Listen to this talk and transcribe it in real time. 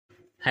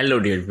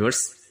Hello dear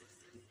viewers,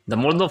 the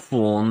model of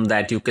phone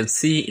that you can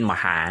see in my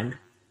hand,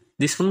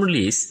 this phone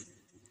is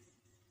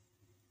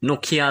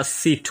Nokia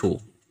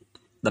C2.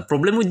 The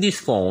problem with these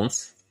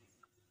phones,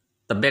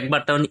 the back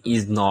button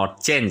is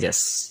not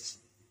changes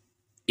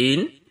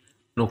in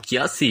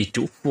Nokia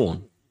C2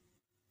 phone.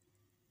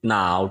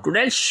 Now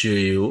today I'll show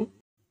you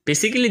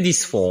basically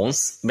these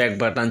phones back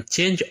button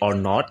change or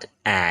not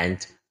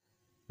and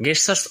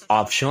gestures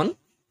option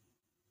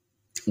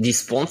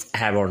these phones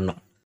have or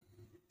not.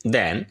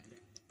 Then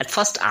at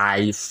first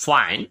I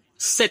find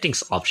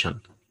settings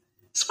option.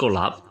 Scroll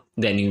up,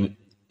 then you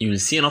will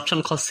see an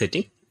option called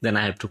setting. Then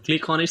I have to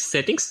click on its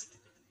settings.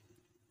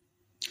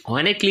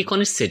 When I click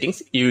on its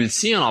settings, you will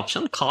see an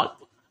option called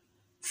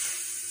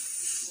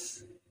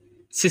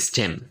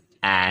system,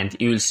 and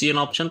you will see an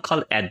option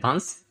called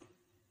advanced,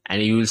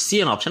 and you will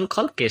see an option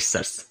called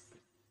gestures.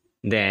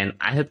 Then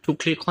I have to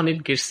click on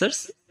it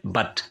gestures,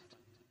 but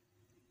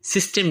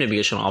system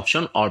navigation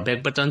option or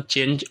back button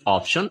change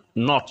option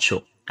not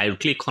show. I will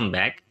click on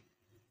back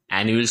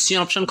and you will see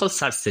an option called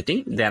search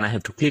setting. Then I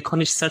have to click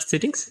on its search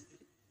settings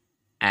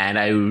and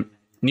I will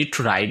need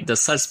to write the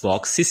search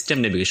box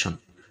system navigation,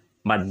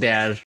 but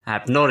there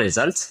have no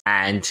results,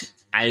 and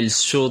I will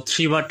show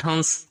 3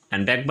 buttons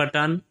and back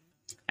button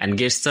and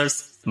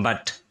gestures,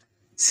 but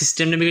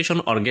system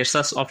navigation or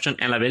gestures option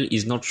enable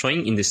is not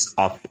showing in this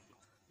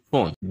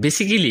phone.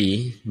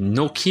 Basically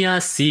Nokia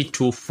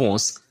C2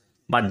 phones,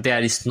 but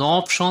there is no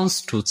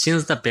options to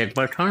change the back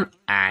button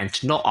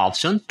and no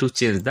option to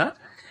change the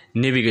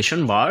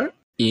navigation bar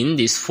in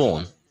this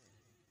phone.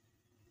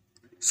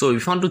 So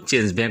if you want to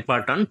change back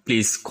button,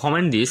 please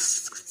comment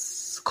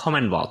this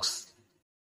comment box.